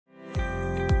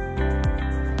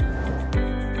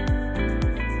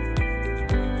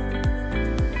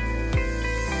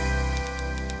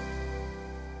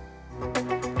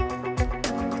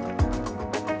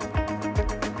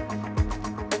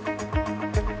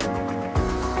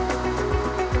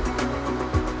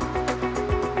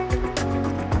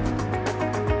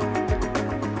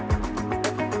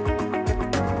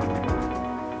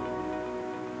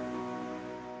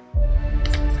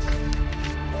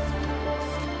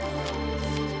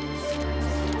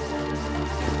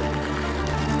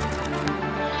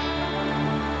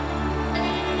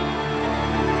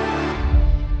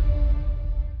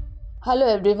Hello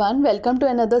everyone, welcome to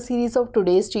another series of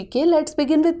today's GK. Let's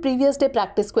begin with previous day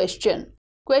practice question.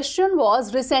 Question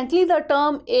was, recently the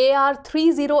term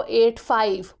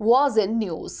AR3085 was in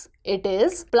news. It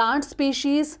is plant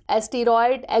species,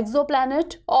 asteroid,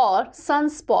 exoplanet or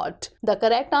sunspot. The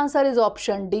correct answer is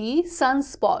option D,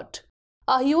 sunspot.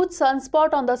 A huge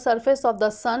sunspot on the surface of the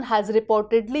sun has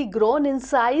reportedly grown in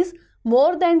size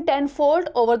more than tenfold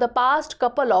over the past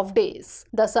couple of days.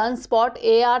 The sunspot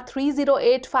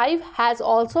AR3085 has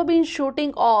also been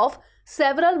shooting off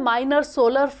several minor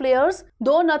solar flares,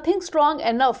 though nothing strong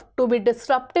enough to be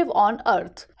disruptive on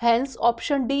Earth. Hence,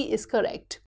 option D is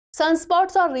correct.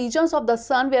 Sunspots are regions of the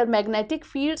sun where magnetic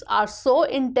fields are so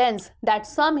intense that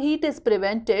some heat is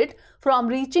prevented from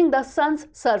reaching the sun's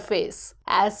surface.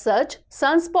 As such,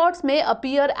 sunspots may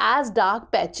appear as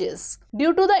dark patches.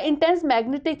 Due to the intense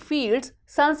magnetic fields,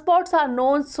 sunspots are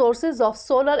known sources of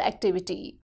solar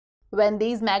activity. When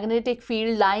these magnetic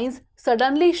field lines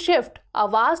suddenly shift, a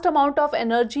vast amount of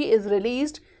energy is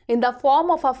released in the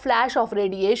form of a flash of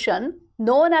radiation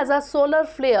known as a solar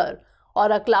flare, or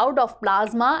a cloud of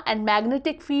plasma and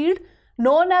magnetic field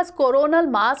known as coronal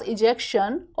mass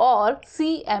ejection or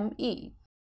CME.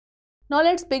 Now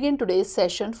let's begin today's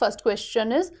session. First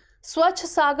question is, Swachh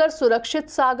Sagar Surakshit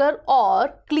Sagar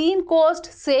or Clean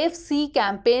Coast Safe Sea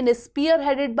campaign is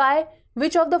spearheaded by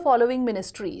which of the following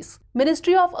ministries?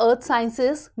 Ministry of Earth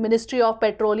Sciences, Ministry of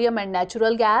Petroleum and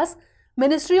Natural Gas,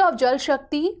 Ministry of Jal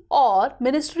Shakti or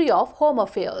Ministry of Home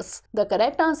Affairs. The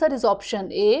correct answer is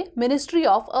option A, Ministry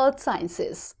of Earth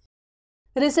Sciences.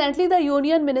 Recently, the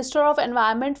Union Minister of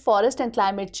Environment, Forest and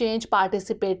Climate Change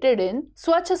participated in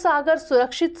Swachh Sagar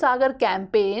Surakshit Sagar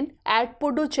campaign at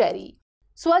Puducherry.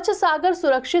 Swachh Sagar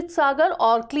Surakshit Sagar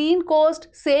or Clean Coast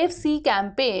Safe Sea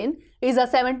campaign is a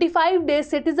 75-day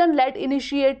citizen-led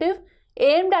initiative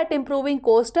aimed at improving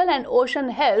coastal and ocean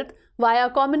health via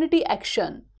community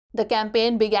action. The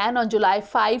campaign began on July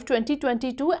 5,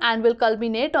 2022 and will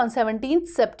culminate on 17th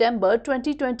September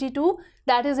 2022,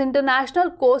 that is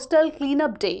International Coastal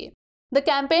Cleanup Day. The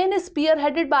campaign is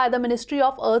spearheaded by the Ministry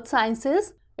of Earth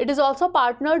Sciences. It is also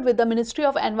partnered with the Ministry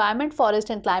of Environment, Forest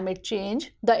and Climate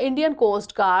Change, the Indian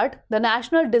Coast Guard, the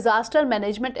National Disaster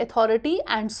Management Authority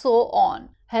and so on.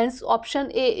 Hence, option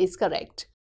A is correct.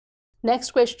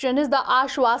 Next question is, the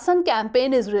Aashwasan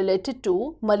Campaign is related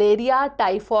to malaria,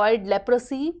 typhoid,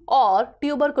 leprosy or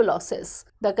tuberculosis.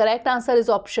 The correct answer is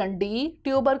option D,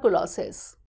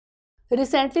 tuberculosis.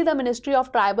 Recently, the Ministry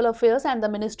of Tribal Affairs and the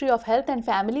Ministry of Health and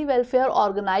Family Welfare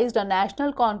organized a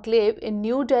national conclave in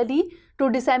New Delhi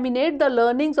to disseminate the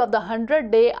learnings of the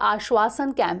 100-day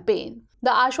Aashwasan Campaign.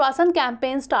 The Aashwasan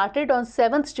Campaign started on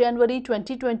 7th January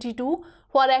 2022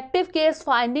 for active case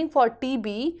finding for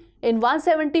TB in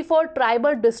 174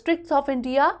 tribal districts of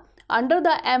India under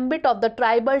the ambit of the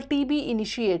Tribal TB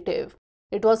Initiative.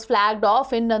 It was flagged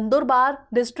off in Nandurbar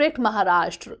district,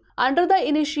 Maharashtra. Under the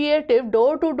initiative,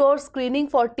 door-to-door screening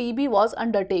for TB was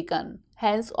undertaken.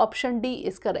 Hence, option D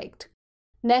is correct.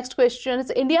 Next question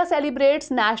is, India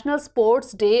celebrates National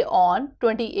Sports Day on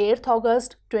 28th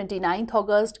August, 29th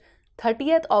August,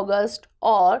 30th August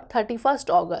or 31st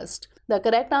August. The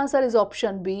correct answer is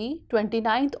option B,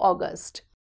 29th August.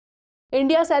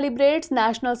 India celebrates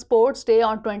National Sports Day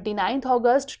on 29th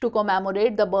August to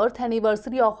commemorate the birth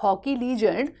anniversary of hockey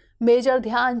legend Major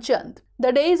Dhyan Chand.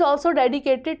 The day is also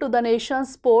dedicated to the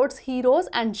nation's sports heroes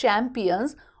and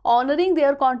champions, honoring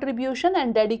their contribution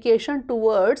and dedication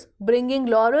towards bringing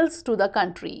laurels to the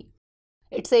country.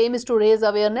 Its aim is to raise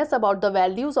awareness about the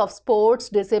values of sports,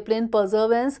 discipline,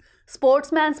 perseverance,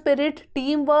 sportsman spirit,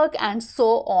 teamwork and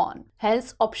so on.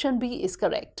 Hence, option B is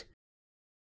correct.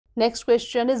 Next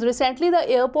question is, recently the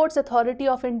Airports Authority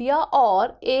of India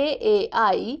or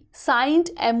AAI signed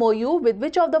MOU with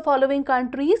which of the following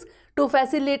countries to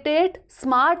facilitate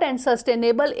smart and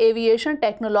sustainable aviation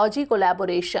technology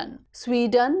collaboration?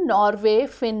 Sweden, Norway,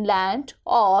 Finland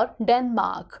or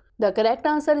Denmark? The correct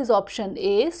answer is option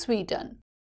A, Sweden.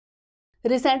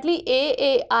 Recently,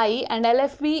 AAI and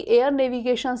LFV Air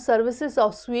Navigation Services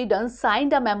of Sweden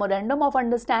signed a Memorandum of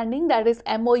Understanding, that is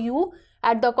MOU,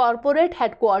 at the corporate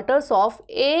headquarters of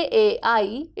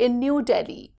AAI in New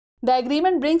Delhi. The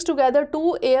agreement brings together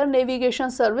two air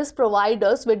navigation service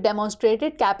providers with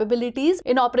demonstrated capabilities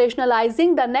in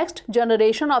operationalizing the next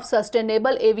generation of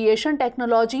sustainable aviation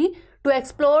technology to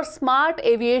explore smart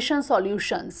aviation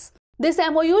solutions. This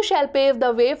MOU shall pave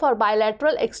the way for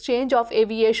bilateral exchange of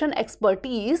aviation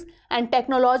expertise and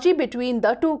technology between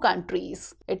the two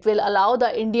countries. It will allow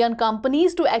the Indian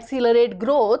companies to accelerate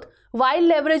growth while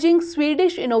leveraging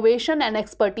Swedish innovation and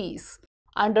expertise.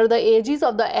 Under the aegis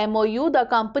of the MOU, the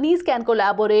companies can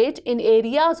collaborate in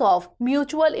areas of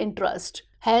mutual interest.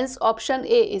 Hence, option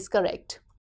A is correct.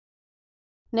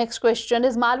 Next question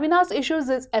is Malvinas issues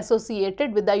is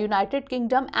associated with the United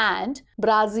Kingdom and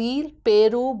Brazil,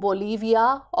 Peru,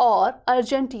 Bolivia or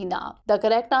Argentina. The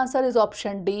correct answer is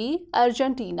option D,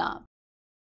 Argentina.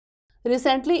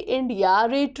 Recently, India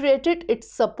reiterated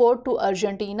its support to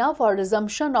Argentina for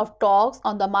resumption of talks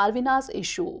on the Malvinas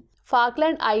issue.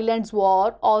 Falkland Islands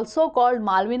War, also called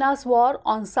Malvinas War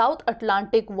on South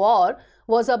Atlantic War,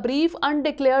 was a brief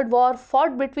undeclared war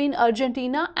fought between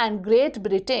Argentina and Great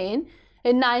Britain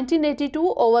in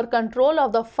 1982 over control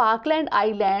of the Falkland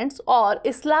Islands or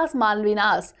Islas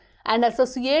Malvinas and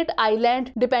associate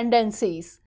island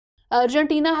dependencies.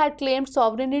 Argentina had claimed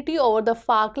sovereignty over the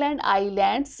Falkland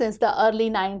Islands since the early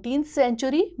 19th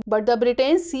century, but the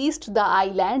British seized the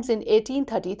islands in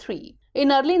 1833.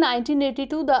 In early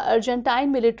 1982, the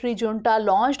Argentine military junta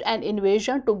launched an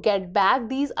invasion to get back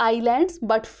these islands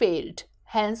but failed.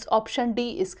 Hence, option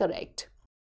D is correct.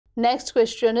 Next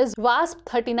question is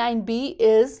WASP-39b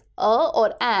is a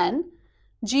or an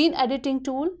gene editing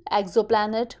tool,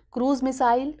 exoplanet, cruise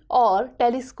missile or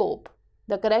telescope.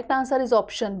 The correct answer is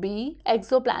option B,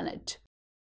 exoplanet.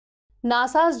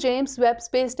 NASA's James Webb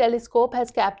Space Telescope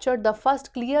has captured the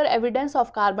first clear evidence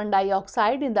of carbon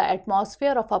dioxide in the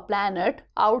atmosphere of a planet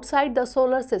outside the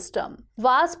solar system.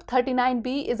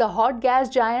 WASP-39b is a hot gas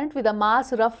giant with a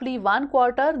mass roughly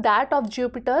 1/4 that of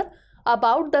Jupiter,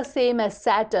 about the same as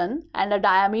Saturn, and a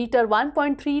diameter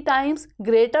 1.3 times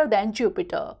greater than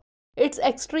Jupiter. Its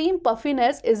extreme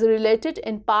puffiness is related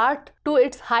in part to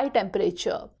its high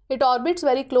temperature. It orbits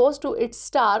very close to its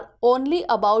star, only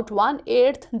about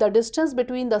 1/8 the distance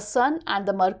between the Sun and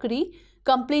the Mercury,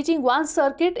 completing one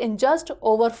circuit in just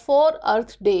over 4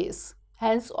 Earth days.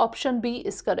 Hence, option B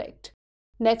is correct.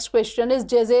 Next question is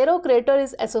Jezero Crater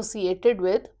is associated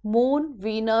with Moon,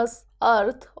 Venus,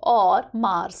 Earth or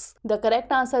Mars. The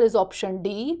correct answer is option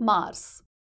D, Mars.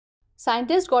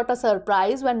 Scientists got a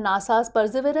surprise when NASA's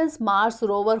Perseverance Mars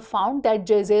rover found that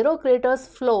Jezero Crater's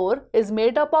floor is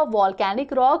made up of volcanic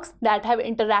rocks that have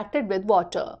interacted with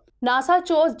water. NASA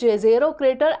chose Jezero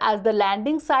Crater as the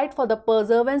landing site for the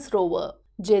Perseverance rover.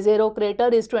 Jezero Crater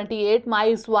is 28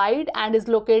 miles wide and is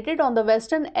located on the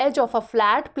western edge of a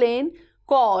flat plain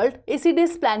called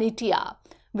Isidis Planitia,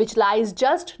 which lies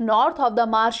just north of the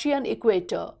Martian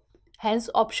equator. Hence,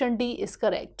 option D is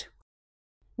correct.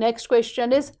 Next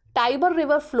question is Tiber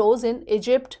River flows in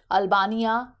Egypt,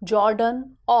 Albania,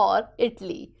 Jordan or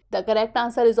Italy. The correct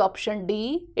answer is option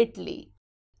D, Italy.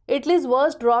 Italy's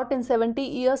worst drought in 70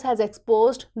 years has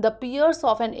exposed the piers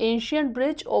of an ancient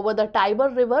bridge over the Tiber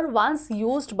River once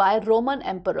used by Roman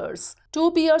emperors.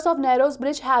 2 piers of Narrows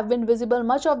Bridge have been visible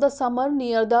much of the summer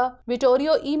near the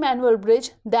Vittorio Emanuele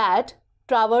Bridge that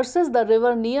traverses the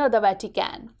river near the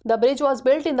Vatican. The bridge was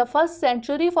built in the 1st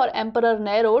century for Emperor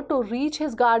Nero to reach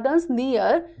his gardens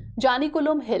near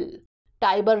Janiculum Hill.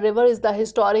 Tiber River is the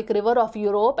historic river of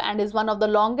Europe and is one of the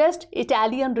longest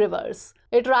Italian rivers.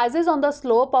 It rises on the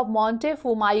slope of Monte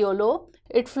Fumaiolo.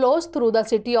 It flows through the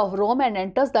city of Rome and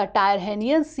enters the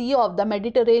Tyrrhenian Sea of the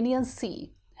Mediterranean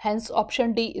Sea. Hence,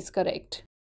 option D is correct.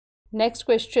 Next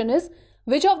question is,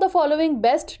 which of the following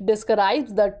best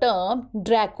describes the term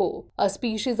Draco, a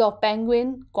species of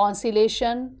penguin,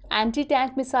 constellation,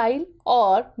 anti-tank missile,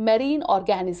 or marine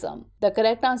organism? The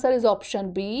correct answer is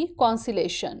option B,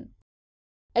 constellation.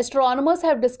 Astronomers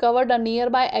have discovered a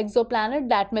nearby exoplanet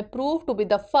that may prove to be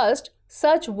the first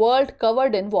such world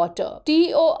covered in water.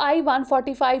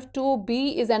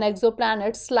 𝐃𝐫𝐢𝐬𝐡𝐭𝐢 is an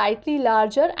exoplanet slightly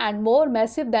larger and more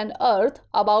massive than Earth,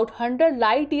 about 100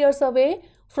 light years away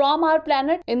from our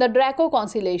planet in the Draco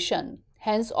constellation.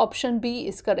 Hence, option B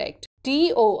is correct.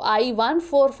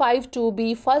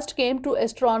 𝐃𝐫𝐢-1452b first came to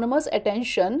astronomers'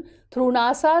 attention through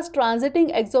NASA's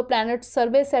Transiting Exoplanet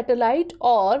Survey Satellite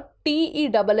or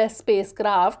TESS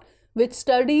spacecraft, which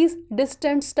studies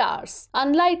distant stars.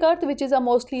 Unlike Earth, which is a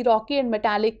mostly rocky and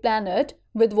metallic planet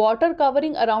with water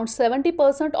covering around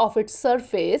 70% of its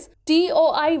surface,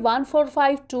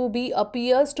 𝐃𝐽-1452b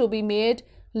appears to be made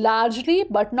largely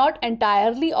but not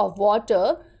entirely of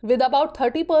water, with about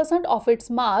 30% of its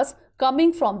mass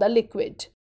coming from the liquid.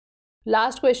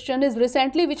 Last question is,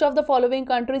 recently which of the following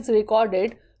countries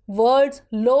recorded world's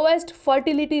lowest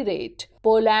fertility rate?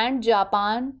 Poland,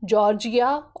 Japan,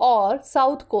 Georgia or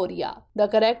South Korea? The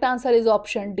correct answer is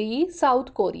option D,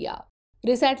 South Korea.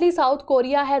 Recently, South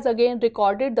Korea has again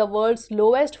recorded the world's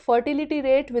lowest fertility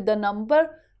rate, with the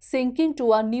number sinking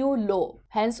to a new low.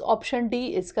 Hence, option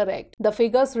D is correct. The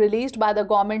figures released by the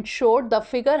government showed the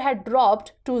figure had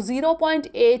dropped to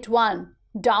 0.81,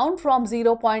 down from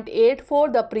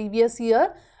 0.84 the previous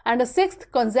year, and a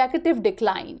 6th consecutive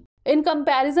decline. In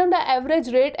comparison, the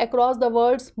average rate across the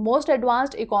world's most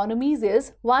advanced economies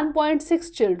is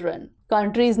 1.6 children.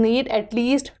 Countries need at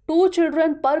least 2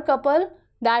 children per couple,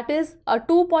 that is a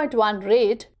 2.1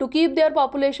 rate, to keep their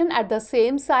population at the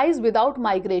same size without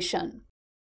migration.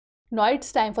 Now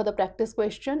it's time for the practice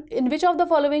question. In which of the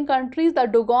following countries the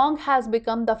dugong has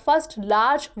become the first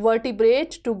large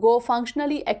vertebrate to go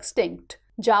functionally extinct?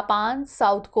 Japan,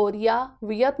 South Korea,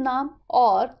 Vietnam,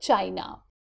 or China?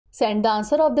 Send the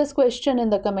answer of this question in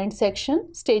the comment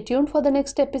section. Stay tuned for the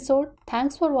next episode.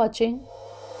 Thanks for watching.